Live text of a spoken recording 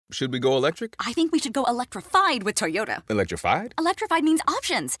Should we go electric? I think we should go electrified with Toyota. Electrified? Electrified means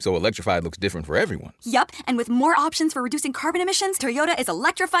options. So electrified looks different for everyone. Yup, and with more options for reducing carbon emissions, Toyota is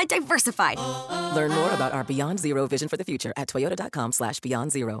electrified diversified. Learn more about our Beyond Zero vision for the future at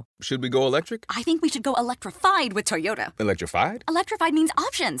toyota.com/Beyond Zero. Should we go electric? I think we should go electrified with Toyota. Electrified? Electrified means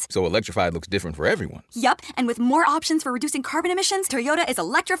options. So electrified looks different for everyone. Yup, and with more options for reducing carbon emissions, Toyota is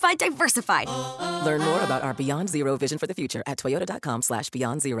electrified diversified. Learn more about our Beyond Zero vision for the future at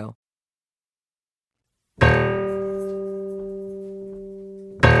toyota.com/Beyond Zero.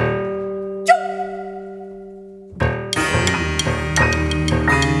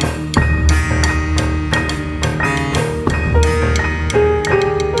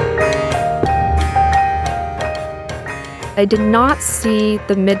 I did not see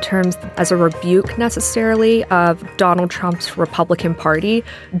the midterms as a rebuke necessarily of Donald Trump's Republican Party,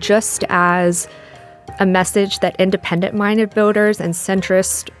 just as a message that independent-minded voters and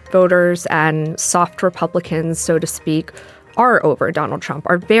centrist voters and soft Republicans, so to speak, are over Donald Trump,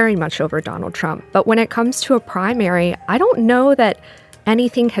 are very much over Donald Trump. But when it comes to a primary, I don't know that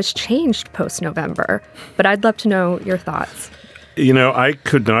anything has changed post-November. But I'd love to know your thoughts. You know, I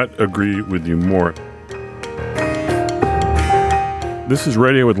could not agree with you more. This is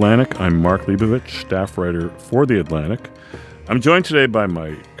Radio Atlantic. I'm Mark Leibovich, staff writer for The Atlantic. I'm joined today by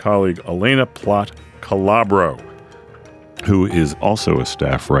my colleague Elena Plott Calabro, who is also a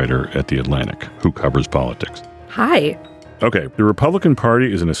staff writer at The Atlantic, who covers politics. Hi. Okay, the Republican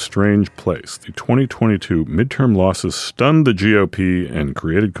Party is in a strange place. The 2022 midterm losses stunned the GOP and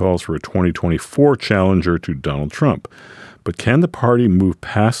created calls for a 2024 challenger to Donald Trump. But can the party move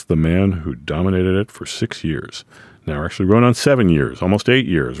past the man who dominated it for 6 years? Now we're actually going on 7 years, almost 8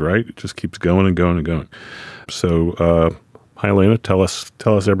 years, right? It just keeps going and going and going. So, hi, Elena, tell us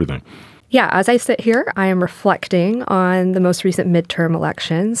everything. Yeah, as I sit here, I am reflecting on the most recent midterm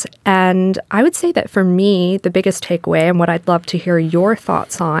elections. And I would say that for me, the biggest takeaway and what I'd love to hear your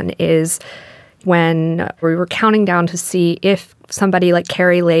thoughts on is when we were counting down to see if somebody like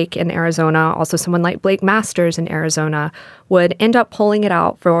Kari Lake in Arizona, also someone like Blake Masters in Arizona, would end up pulling it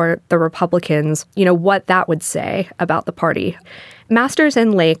out for the Republicans, you know, what that would say about the party. Masters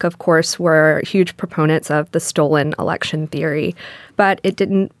and Lake, of course, were huge proponents of the stolen election theory, but it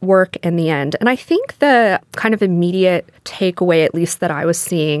didn't work in the end. And I think the kind of immediate takeaway, at least that I was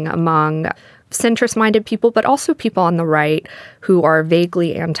seeing among centrist-minded people, but also people on the right who are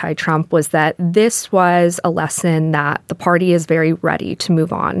vaguely anti-Trump, was that this was a lesson that the party is very ready to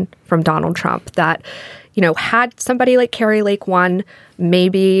move on from Donald Trump. That, you know, had somebody like Kari Lake won,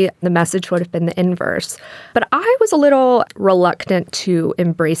 maybe the message would have been the inverse. But I was a little reluctant to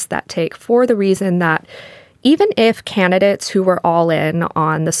embrace that take for the reason that even if candidates who were all in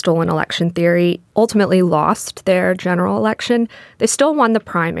on the stolen election theory ultimately lost their general election, they still won the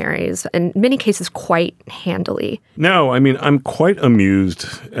primaries, in many cases quite handily. No, I mean, I'm quite amused,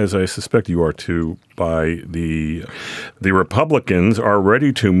 as I suspect you are too, by the Republicans are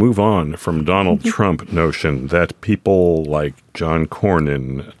ready to move on from Donald Trump notion that people like John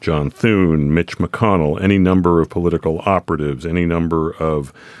Cornyn, John Thune, Mitch McConnell, any number of political operatives, any number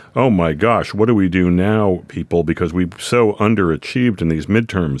of, oh my gosh, what do we do now, people, because we've so underachieved in these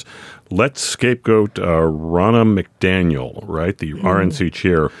midterms. Let's scapegoat Ronna McDaniel, right, the RNC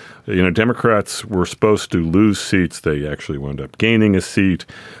chair. You know, Democrats were supposed to lose seats. They actually wound up gaining a seat.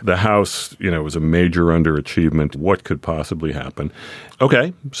 The House, you know, was a major underachievement. What could possibly happen?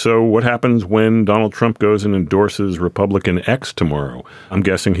 Okay, so what happens when Donald Trump goes and endorses Republican X tomorrow? I'm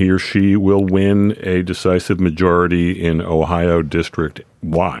guessing he or she will win a decisive majority in Ohio District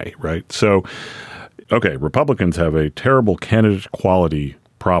Y, right? So, okay, Republicans have a terrible candidate quality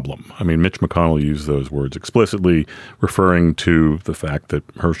problem. I mean, Mitch McConnell used those words explicitly, referring to the fact that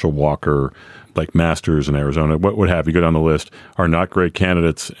Herschel Walker, like Masters in Arizona, what have you, go down the list, are not great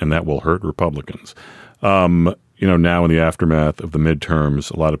candidates, and that will hurt Republicans. You know, now in the aftermath of the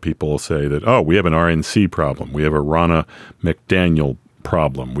midterms, a lot of people say that, oh, we have an RNC problem. We have a Ronna McDaniel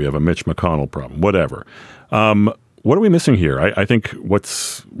problem. We have a Mitch McConnell problem, whatever. What are we missing here? I think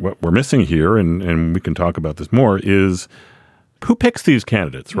what we're missing here, and we can talk about this more, is who picks these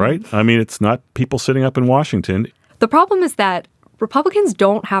candidates, right? I mean, it's not people sitting up in Washington. The problem is that Republicans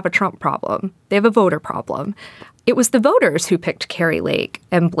don't have a Trump problem. They have a voter problem. It was the voters who picked Kari Lake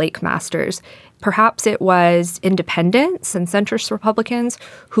and Blake Masters. Perhaps it was independents and centrist Republicans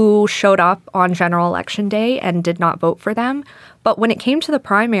who showed up on general election day and did not vote for them. But when it came to the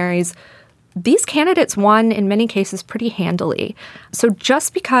primaries, these candidates won in many cases pretty handily. So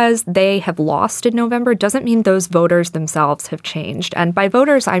just because they have lost in November doesn't mean those voters themselves have changed. And by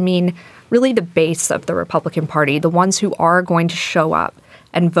voters, I mean really the base of the Republican Party, the ones who are going to show up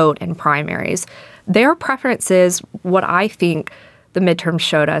and vote in primaries. Their preferences, what I think the midterms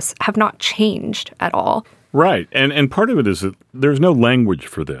showed us, have not changed at all. Right. And part of it is that there's no language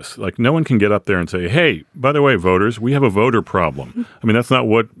for this. Like, no one can get up there and say, hey, by the way, voters, we have a voter problem. I mean, that's not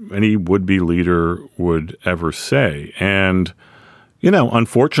what any would-be leader would ever say. And,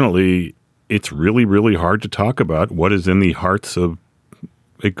 unfortunately, it's really, really hard to talk about what is in the hearts of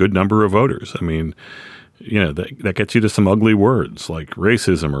a good number of voters. I mean, that gets you to some ugly words like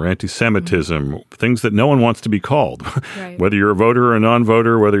racism or anti-Semitism, things that no one wants to be called. Right. Whether you're a voter or a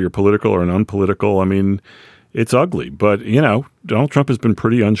non-voter, whether you're political or unpolitical, I mean, it's ugly. But, Donald Trump has been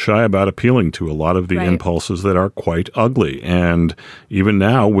pretty unshy about appealing to a lot of the impulses that are quite ugly. And even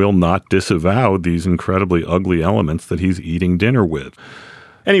now will not disavow these incredibly ugly elements that he's eating dinner with.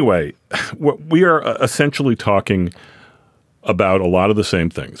 Anyway, we are essentially talking about a lot of the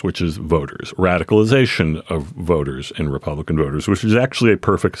same things, which is voters, radicalization of voters and Republican voters, which is actually a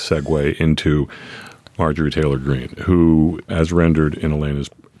perfect segue into Marjorie Taylor Greene, who, as rendered in Elena's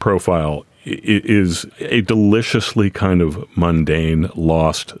profile, is a deliciously kind of mundane,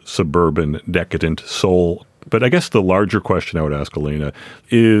 lost, suburban, decadent soul. But I guess the larger question I would ask Elena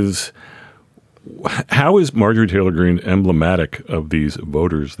is, how is Marjorie Taylor Greene emblematic of these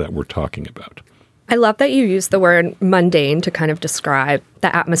voters that we're talking about? I love that you use the word mundane to kind of describe the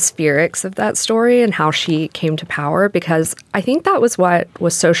atmospherics of that story and how she came to power, because I think that was what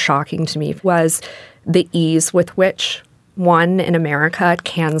was so shocking to me, was the ease with which one in America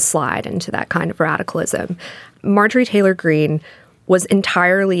can slide into that kind of radicalism. Marjorie Taylor Greene was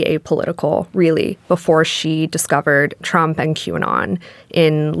entirely apolitical, really, before she discovered Trump and QAnon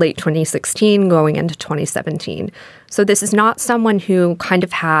in late 2016, going into 2017. So this is not someone who kind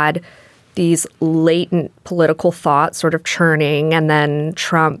of had these latent political thoughts sort of churning, and then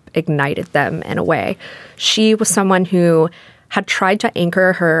Trump ignited them in a way. She was someone who had tried to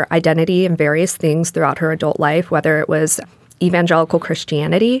anchor her identity in various things throughout her adult life, whether it was evangelical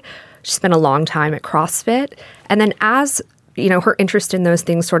Christianity. She spent a long time at CrossFit. And then as her interest in those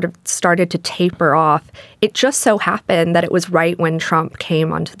things sort of started to taper off, it just so happened that it was right when Trump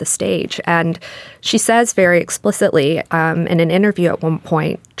came onto the stage. And she says very explicitly in an interview at one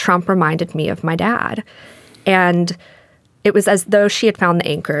point, Trump reminded me of my dad. And it was as though she had found the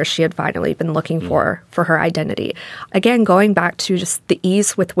anchor she had finally been looking for her identity. Again, going back to just the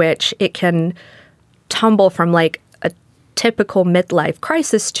ease with which it can tumble from like a typical midlife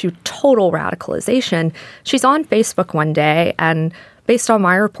crisis to total radicalization. She's on Facebook one day, and based on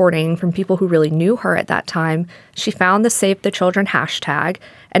my reporting from people who really knew her at that time, she found the Save the Children hashtag,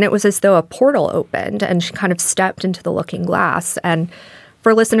 and it was as though a portal opened and she kind of stepped into the looking glass. And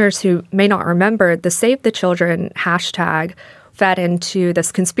for listeners who may not remember, the Save the Children hashtag fed into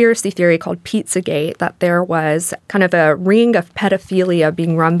this conspiracy theory called Pizzagate, that there was kind of a ring of pedophilia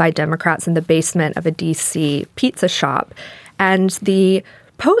being run by Democrats in the basement of a D.C. pizza shop. And the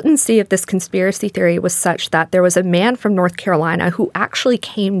potency of this conspiracy theory was such that there was a man from North Carolina who actually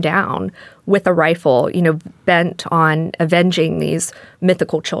came down with a rifle, bent on avenging these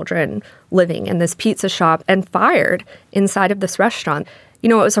mythical children living in this pizza shop, and fired inside of this restaurant.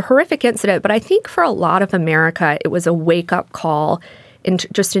 It was a horrific incident, but I think for a lot of America, it was a wake-up call in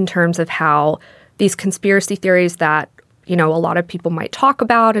terms of how these conspiracy theories that, a lot of people might talk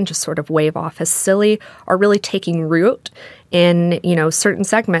about and just sort of wave off as silly are really taking root in, certain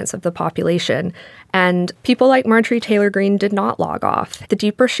segments of the population. And people like Marjorie Taylor Greene did not log off. The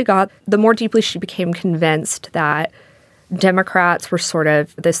deeper she got, the more deeply she became convinced that Democrats were sort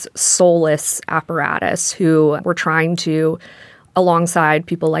of this soulless apparatus who were trying to, alongside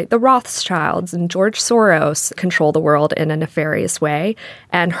people like the Rothschilds and George Soros, control the world in a nefarious way.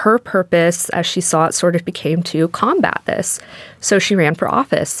 And her purpose, as she saw it, sort of became to combat this. So she ran for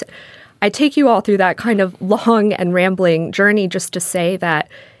office. I take you all through that kind of long and rambling journey just to say that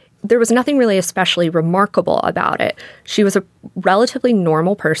there was nothing really especially remarkable about it. She was a relatively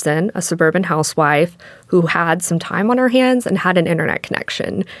normal person, a suburban housewife who had some time on her hands and had an internet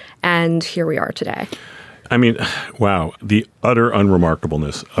connection. And here we are today. I mean, wow, the utter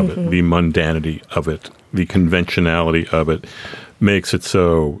unremarkableness of it, the mundanity of it, the conventionality of it makes it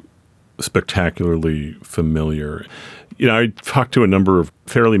so spectacularly familiar. I talked to a number of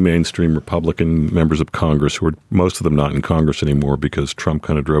fairly mainstream Republican members of Congress who are most of them not in Congress anymore because Trump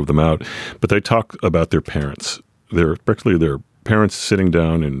kind of drove them out. But they talk about their parents, particularly their parents sitting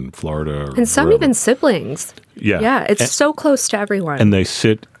down in Florida. And some even siblings. Yeah. Yeah, it's so close to everyone. And they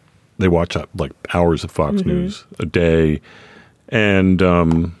watch like hours of Fox News a day. And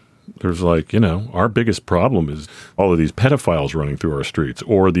There's like, our biggest problem is all of these pedophiles running through our streets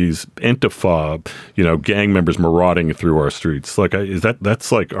or these Antifa, gang members marauding through our streets. Like,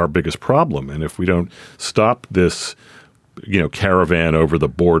 that's like our biggest problem. And if we don't stop this, caravan over the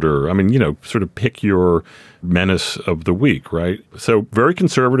border, sort of pick your menace of the week, right? So very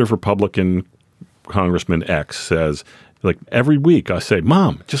conservative Republican Congressman X says, like every week I say,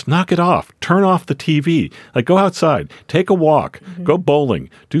 Mom, just knock it off. Turn off the TV. Like go outside, take a walk, go bowling,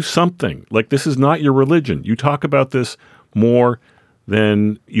 do something. Like this is not your religion. You talk about this more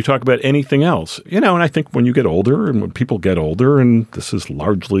than you talk about anything else. And I think when you get older and when people get older, and this is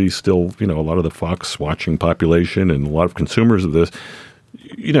largely still, a lot of the Fox watching population and a lot of consumers of this,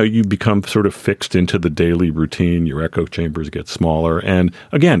 you become sort of fixed into the daily routine. Your echo chambers get smaller. And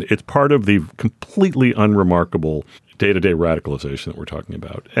again, it's part of the completely unremarkable day-to-day radicalization that we're talking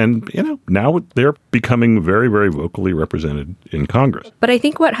about. And, now they're becoming very, very vocally represented in Congress. But I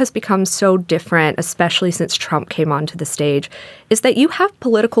think what has become so different, especially since Trump came onto the stage, is that you have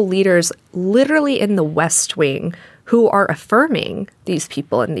political leaders literally in the West Wing who are affirming these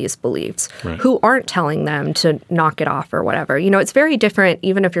people and these beliefs, right, who aren't telling them to knock it off or whatever. It's very different,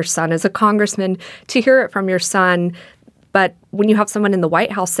 even if your son is a congressman, to hear it from your son. But when you have someone in the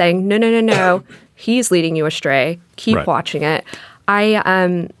White House saying, no, he's leading you astray, keep right, watching it,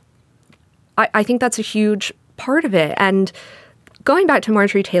 I think that's a huge part of it. And going back to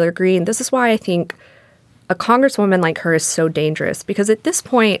Marjorie Taylor Greene, this is why I think a congresswoman like her is so dangerous, because at this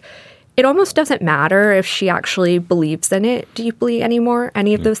point, it almost doesn't matter if she actually believes in it deeply anymore,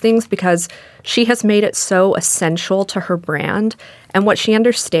 any of those things, because she has made it so essential to her brand. And what she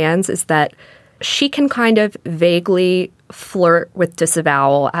understands is that she can kind of vaguely flirt with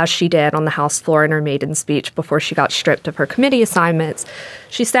disavowal, as she did on the House floor in her maiden speech before she got stripped of her committee assignments.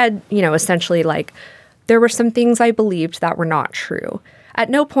 She said, essentially like, there were some things I believed that were not true. At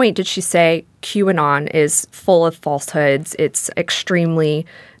no point did she say QAnon is full of falsehoods. It's extremely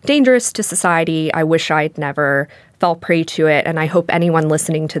dangerous to society. I wish I'd never fell prey to it. And I hope anyone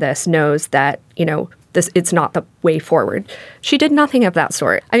listening to this knows that, it's not the way forward. She did nothing of that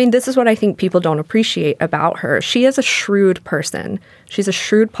sort. This is what I think people don't appreciate about her. She is a shrewd person. She's a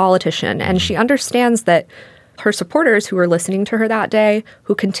shrewd politician. And she understands that her supporters who were listening to her that day,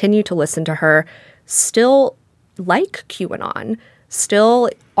 who continue to listen to her, still like QAnon, still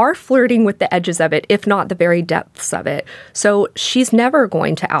are flirting with the edges of it, if not the very depths of it. So she's never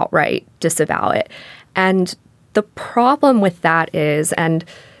going to outright disavow it. And the problem with that is, and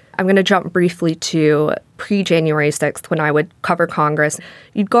I'm going to jump briefly to pre-January 6th when I would cover Congress.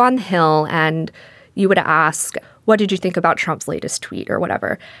 You'd go on the Hill and you would ask, what did you think about Trump's latest tweet or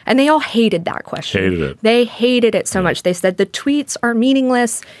whatever? And they all hated that question. Hated it. They hated it so much. They said the tweets are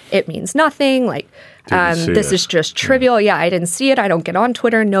meaningless. It means nothing. Like, this is just trivial. Yeah, I didn't see it. I don't get on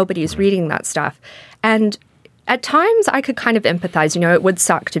Twitter. Nobody's reading that stuff. And at times, I could kind of empathize. It would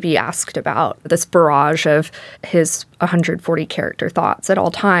suck to be asked about this barrage of his 140-character thoughts at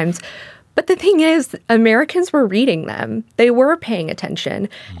all times. But the thing is, Americans were reading them. They were paying attention.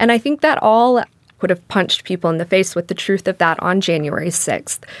 And I think that all would have punched people in the face with the truth of that on January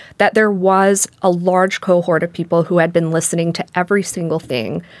 6th, that there was a large cohort of people who had been listening to every single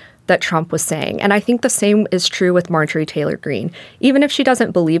thing that Trump was saying. And I think the same is true with Marjorie Taylor Greene. Even if she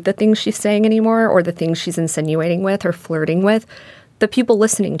doesn't believe the things she's saying anymore or the things she's insinuating with or flirting with, the people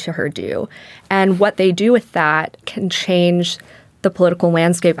listening to her do. And what they do with that can change the political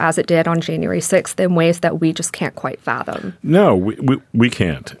landscape as it did on January 6th in ways that we just can't quite fathom. No, we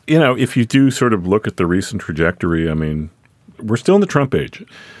can't. If you do sort of look at the recent trajectory, we're still in the Trump age.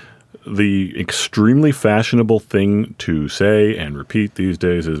 The extremely fashionable thing to say and repeat these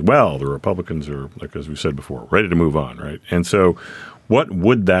days is, well, the Republicans are, like as we said before, ready to move on, right? And so what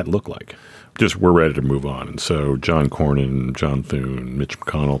would that look like? Just we're ready to move on. And so John Cornyn, John Thune, Mitch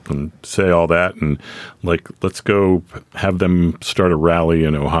McConnell can say all that and let's go have them start a rally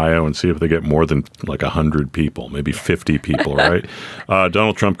in Ohio and see if they get more than 100 people, maybe 50 people, right?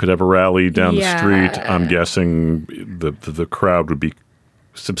 Donald Trump could have a rally down the street. I'm guessing the crowd would be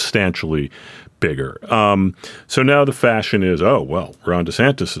substantially bigger. So now the fashion is, Ron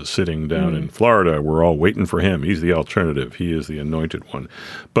DeSantis is sitting down in Florida. We're all waiting for him. He's the alternative. He is the anointed one.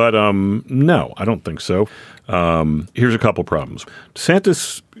 But no, I don't think so. Here's a couple problems.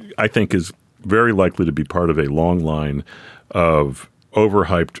 DeSantis, I think, is very likely to be part of a long line of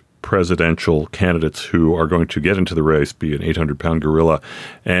overhyped presidential candidates who are going to get into the race, be an 800-pound gorilla,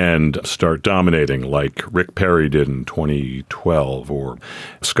 and start dominating like Rick Perry did in 2012 or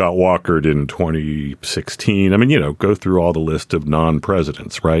Scott Walker did in 2016. Go through all the list of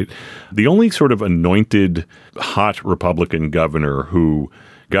non-presidents, right? The only sort of anointed hot Republican governor who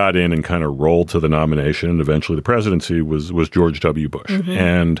got in and kind of rolled to the nomination, and eventually the presidency was George W. Bush.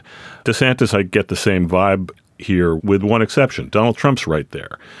 And DeSantis, I get the same vibe here with one exception. Donald Trump's right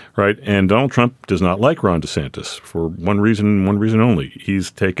there, right? And Donald Trump does not like Ron DeSantis for one reason only. He's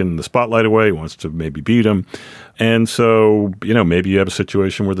taken the spotlight away. He wants to maybe beat him. And so, maybe you have a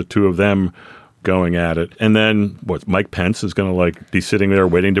situation where the two of them going at it. And then Mike Pence is going to be sitting there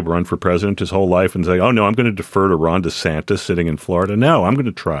waiting to run for president his whole life and say, oh, no, I'm going to defer to Ron DeSantis sitting in Florida. No, I'm going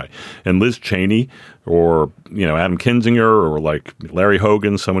to try. And Liz Cheney or, Adam Kinzinger or like Larry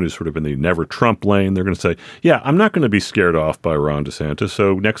Hogan, someone who's sort of in the never Trump lane, they're going to say, yeah, I'm not going to be scared off by Ron DeSantis.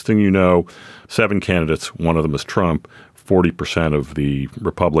 So next thing you know, 7 candidates, one of them is Trump. 40% of the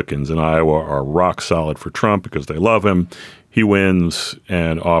Republicans in Iowa are rock solid for Trump because they love him. He wins,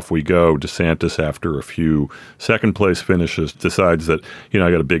 and off we go. DeSantis, after a few second-place finishes, decides that, I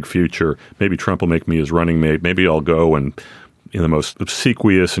got a big future. Maybe Trump will make me his running mate. Maybe I'll go and, in the most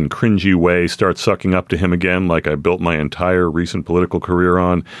obsequious and cringy way, start sucking up to him again like I built my entire recent political career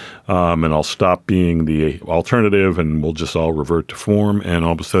on, and I'll stop being the alternative, and we'll just all revert to form. And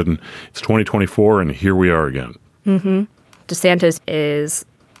all of a sudden, it's 2024, and here we are again. DeSantis is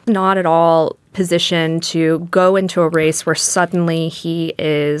not at all positioned to go into a race where suddenly he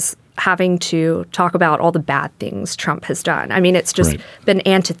is having to talk about all the bad things Trump has done. I mean, it's just been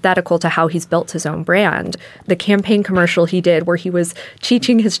antithetical to how he's built his own brand. The campaign commercial he did where he was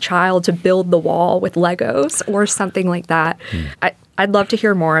teaching his child to build the wall with Legos or something like that. I'd love to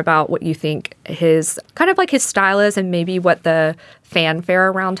hear more about what you think his style is and maybe what the fanfare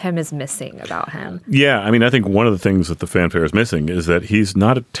around him is missing about him. Yeah, I mean, I think one of the things that the fanfare is missing is that he's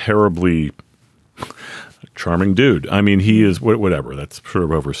not a terribly charming dude. I mean, he is whatever. That's sort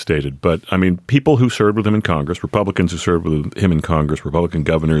of overstated. But I mean, people who served with him in Congress, Republicans who served with him in Congress, Republican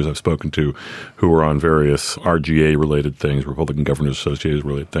governors I've spoken to who were on various RGA-related things, Republican Governors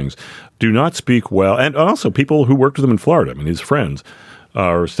Association-related things, do not speak well. And also people who worked with him in Florida. I mean, his friends,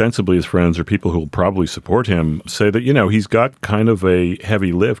 or ostensibly his friends, or people who will probably support him, say that, he's got kind of a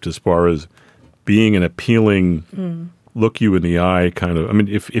heavy lift as far as being an appealing look you in the eye kind of. I mean,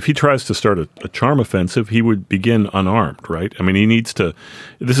 if he tries to start a charm offensive, he would begin unarmed, right? I mean, he needs to.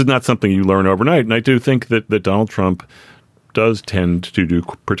 This is not something you learn overnight. And I do think that Donald Trump does tend to do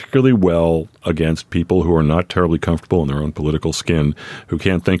particularly well against people who are not terribly comfortable in their own political skin, who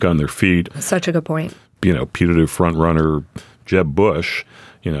can't think on their feet. Such a good point. Putative frontrunner Jeb Bush,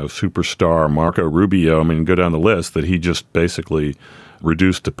 superstar Marco Rubio. I mean, go down the list that he just basically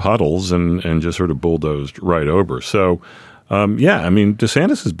reduced to puddles and just sort of bulldozed right over. So, I mean,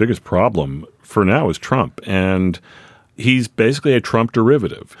 DeSantis' biggest problem for now is Trump, and he's basically a Trump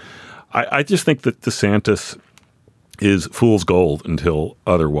derivative. I just think that DeSantis is fool's gold until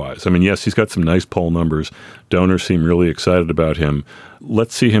otherwise. I mean, yes, he's got some nice poll numbers. Donors seem really excited about him.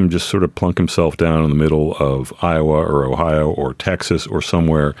 Let's see him just sort of plunk himself down in the middle of Iowa or Ohio or Texas or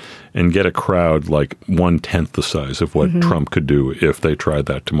somewhere and get a crowd like 1/10 the size of what Trump could do if they tried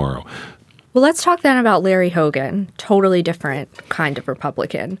that tomorrow. Well, let's talk then about Larry Hogan, totally different kind of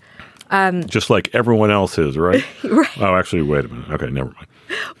Republican. Just like everyone else is, right? Right. Oh, actually, wait a minute. Okay, never mind.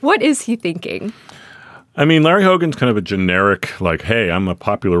 What is he thinking? I mean, Larry Hogan's kind of a generic, like, hey, I'm a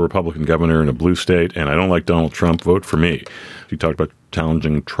popular Republican governor in a blue state, and I don't like Donald Trump. Vote for me. He talked about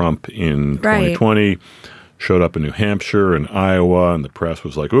challenging Trump in 2020, showed up in New Hampshire and Iowa, and the press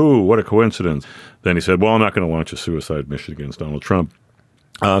was like, ooh, what a coincidence. Then he said, well, I'm not going to launch a suicide mission against Donald Trump.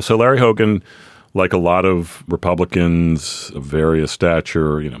 So Larry Hogan, like a lot of Republicans of various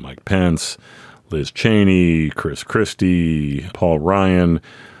stature, Mike Pence, Liz Cheney, Chris Christie, Paul Ryan,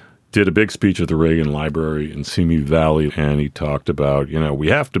 did a big speech at the Reagan Library in Simi Valley, and he talked about, we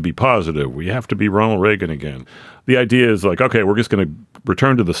have to be positive. We have to be Ronald Reagan again. The idea is like, okay, we're just going to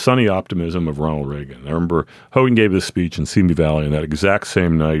return to the sunny optimism of Ronald Reagan. I remember Hogan gave this speech in Simi Valley, and that exact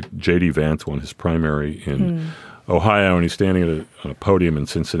same night, J.D. Vance won his primary in Ohio, and he's standing at a podium in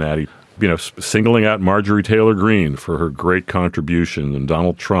Cincinnati, singling out Marjorie Taylor Greene for her great contribution and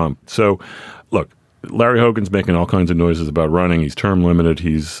Donald Trump. So, look, Larry Hogan's making all kinds of noises about running. He's term limited.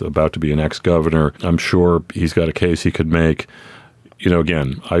 He's about to be an ex-governor. I'm sure he's got a case he could make.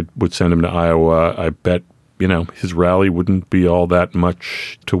 Again, I would send him to Iowa. I bet, his rally wouldn't be all that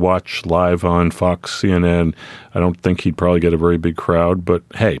much to watch live on Fox, CNN. I don't think he'd probably get a very big crowd. But,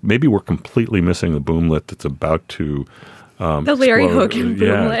 hey, maybe we're completely missing the boomlet that's about to the Larry explode. Hogan boomlet.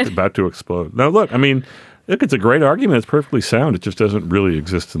 Yeah, it's about to explode. Now, look, I mean, look, it's a great argument. It's perfectly sound. It just doesn't really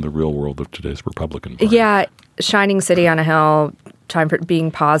exist in the real world of today's Republican Party. Yeah, shining city on a hill, time for being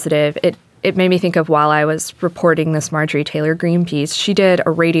positive. it made me think of while I was reporting this Marjorie Taylor Greene piece, she did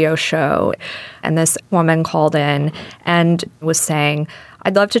a radio show and this woman called in and was saying,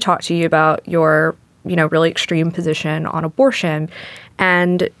 I'd love to talk to you about your, really extreme position on abortion,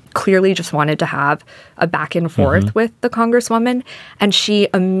 and clearly just wanted to have a back and forth with the Congresswoman. And she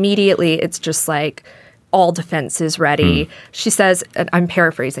immediately, it's just like, all defenses ready. She says, and I'm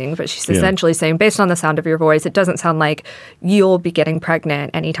paraphrasing, but she's essentially saying, based on the sound of your voice, it doesn't sound like you'll be getting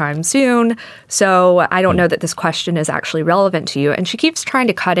pregnant anytime soon. So I don't know that this question is actually relevant to you. And she keeps trying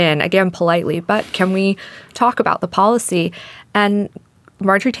to cut in, again, politely, but can we talk about the policy? And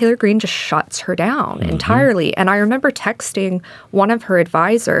Marjorie Taylor Greene just shuts her down entirely. And I remember texting one of her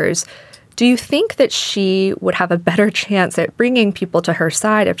advisors, do you think that she would have a better chance at bringing people to her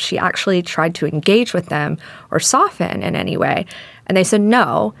side if she actually tried to engage with them or soften in any way? And they said,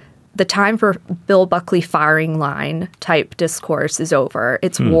 no, the time for Bill Buckley firing line type discourse is over.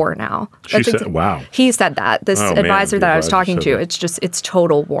 It's war now. She said, wow. He said that. This advisor that I was talking to, it's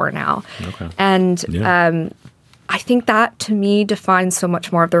total war now. Okay. And I think that, to me, defines so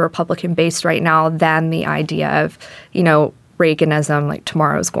much more of the Republican base right now than the idea of, Reaganism, like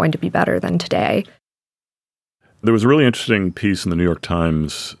tomorrow is going to be better than today. There was a really interesting piece in the New York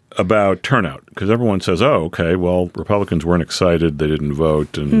Times about turnout, because everyone says, oh, okay, well, Republicans weren't excited, they didn't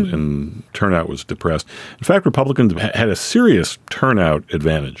vote, and turnout was depressed. In fact, Republicans had a serious turnout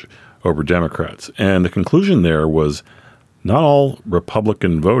advantage over Democrats. And the conclusion there was not all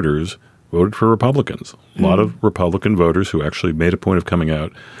Republican voters voted for Republicans. A lot of Republican voters who actually made a point of coming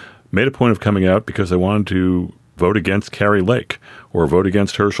out because they wanted to vote against Carrie Lake or vote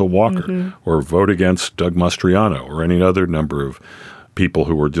against Herschel Walker or vote against Doug Mastriano or any other number of people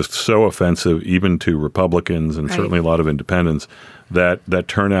who were just so offensive even to Republicans and certainly a lot of independents that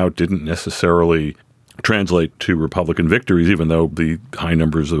turnout didn't necessarily translate to Republican victories, even though the high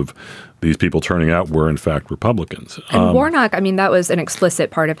numbers of these people turning out were in fact Republicans. And Warnock, that was an explicit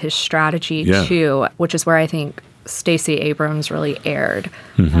part of his strategy too, which is where I think Stacey Abrams really erred.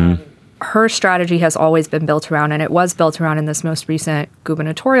 Her strategy has always been built around, and it was built around in this most recent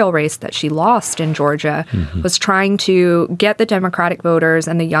gubernatorial race that she lost in Georgia, was trying to get the Democratic voters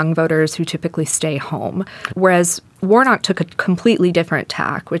and the young voters who typically stay home. Whereas Warnock took a completely different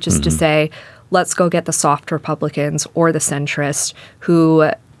tack, which is to say, let's go get the soft Republicans or the centrists who,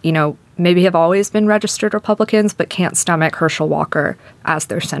 maybe have always been registered Republicans but can't stomach Herschel Walker as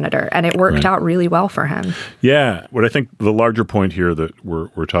their senator. And it worked out really well for him. Yeah. What I think the larger point here that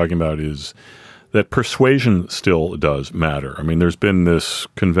we're talking about is that persuasion still does matter. There's been this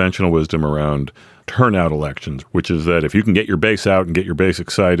conventional wisdom around turnout elections, which is that if you can get your base out and get your base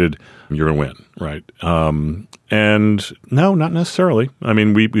excited, you're going to win, right? And no, not necessarily.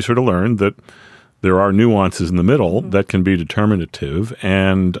 We sort of learned that there are nuances in the middle that can be determinative.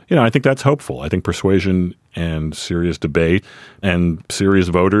 And, I think that's hopeful. I think persuasion and serious debate and serious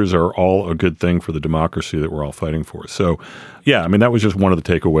voters are all a good thing for the democracy that we're all fighting for. So, that was just one of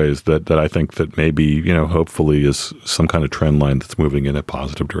the takeaways that I think that maybe, hopefully is some kind of trend line that's moving in a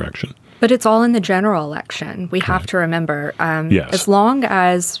positive direction. But it's all in the general election. We have to remember, as long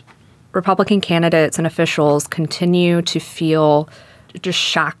as Republican candidates and officials continue to feel just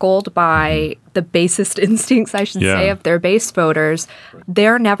shackled by the basest instincts, I should say, of their base voters,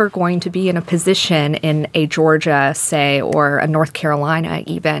 they're never going to be in a position in a Georgia, say, or a North Carolina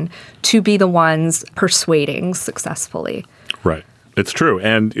even, to be the ones persuading successfully. Right. It's true.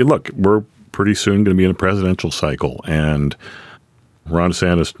 And look, we're pretty soon going to be in a presidential cycle, and Ron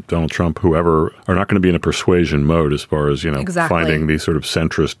DeSantis, Donald Trump, whoever, are not going to be in a persuasion mode as far as, finding these sort of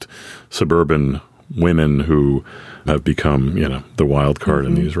centrist suburban women who have become, the wild card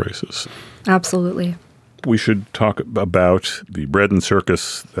in these races. Absolutely. We should talk about the bread and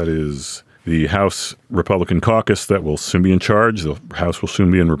circus that is the House Republican caucus that will soon be in charge. The House will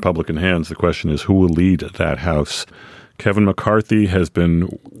soon be in Republican hands. The question is, who will lead that House? Kevin McCarthy has been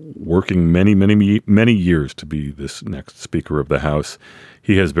working many years to be this next Speaker of the House.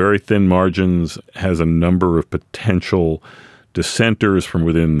 He has very thin margins, has a number of potential dissenters from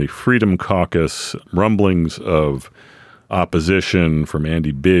within the Freedom Caucus, rumblings of opposition from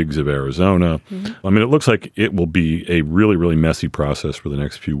Andy Biggs of Arizona. It looks like it will be a really, really messy process for the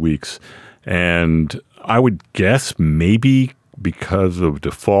next few weeks. And I would guess maybe because of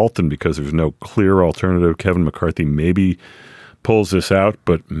default and because there's no clear alternative, Kevin McCarthy maybe pulls this out.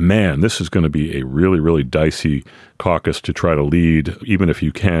 But man, this is going to be a really, really dicey caucus to try to lead, even if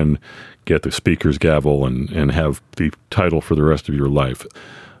you can get the speaker's gavel and have the title for the rest of your life.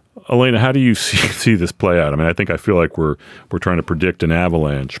 Elena, how do you see this play out? I mean, I feel like we're trying to predict an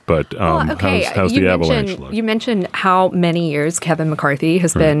avalanche, but how's the avalanche look? You mentioned how many years Kevin McCarthy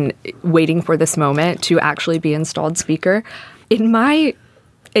has been waiting for this moment to actually be installed Speaker. In my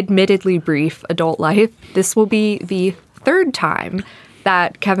admittedly brief adult life, this will be the third time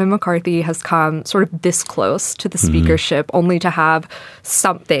that Kevin McCarthy has come sort of this close to the speakership, only to have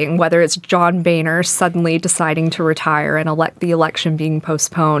something, whether it's John Boehner suddenly deciding to retire and the election being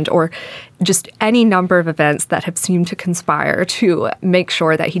postponed, or just any number of events that have seemed to conspire to make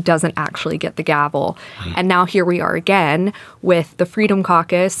sure that he doesn't actually get the gavel. And now here we are again with the Freedom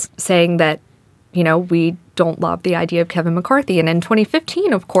Caucus saying that, we don't love the idea of Kevin McCarthy. And in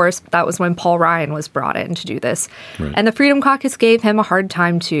 2015, of course, that was when Paul Ryan was brought in to do this. Right. And the Freedom Caucus gave him a hard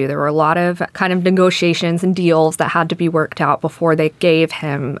time, too. There were a lot of kind of negotiations and deals that had to be worked out before they gave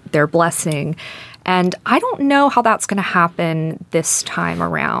him their blessing. And I don't know how that's going to happen this time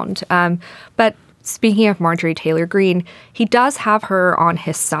around. But speaking of Marjorie Taylor Greene, he does have her on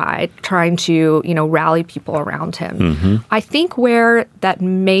his side, trying to, rally people around him. I think where that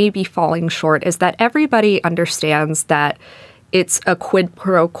may be falling short is that everybody understands that it's a quid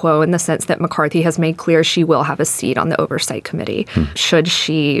pro quo in the sense that McCarthy has made clear she will have a seat on the Oversight Committee should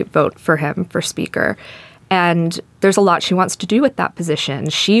she vote for him for Speaker. And there's a lot she wants to do with that position.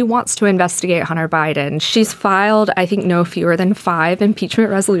 She wants to investigate Hunter Biden. She's filed, I think, no fewer than 5 impeachment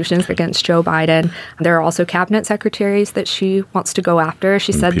resolutions against Joe Biden. There are also cabinet secretaries that she wants to go after.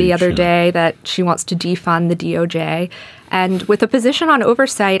 She said the other day that she wants to defund the DOJ. And with a position on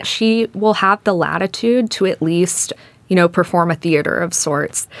oversight, she will have the latitude to at least, perform a theater of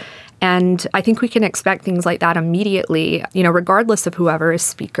sorts. And I think we can expect things like that immediately, regardless of whoever is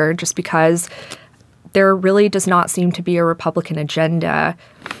Speaker, just because there really does not seem to be a Republican agenda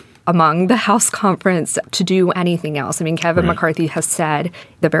among the House conference to do anything else. I mean, Kevin McCarthy has said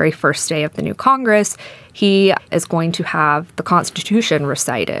the very first day of the new Congress, he is going to have the Constitution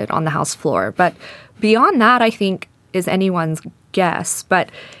recited on the House floor. But beyond that, I think, is anyone's guess. But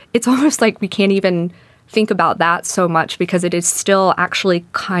it's almost like we can't even think about that so much because it is still actually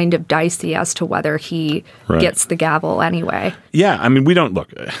kind of dicey as to whether he gets the gavel anyway. Yeah, I mean, we don't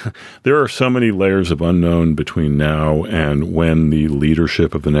look. There are so many layers of unknown between now and when the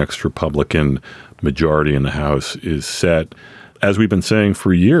leadership of the next Republican majority in the House is set. As we've been saying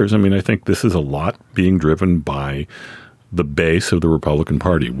for years, I mean, I think this is a lot being driven by the base of the Republican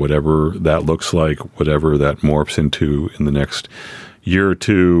Party, whatever that looks like, whatever that morphs into in the next year or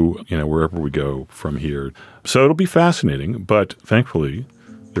two, wherever we go from here. So it'll be fascinating, but thankfully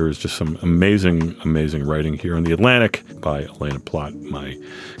there is just some amazing, amazing writing here on The Atlantic by Elena Plott, my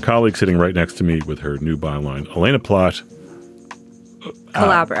colleague sitting right next to me with her new byline. Elena Plott.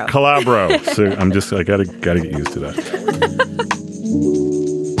 Calabro. Calabro. So I gotta get used to that.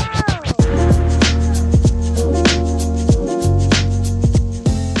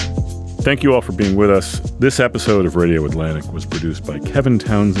 Thank you all for being with us. This episode of Radio Atlantic was produced by Kevin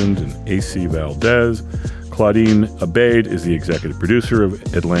Townsend and A.C. Valdez. Claudine Abaid is the executive producer of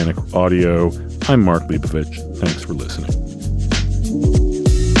Atlantic Audio. I'm Mark Leibovich. Thanks for listening.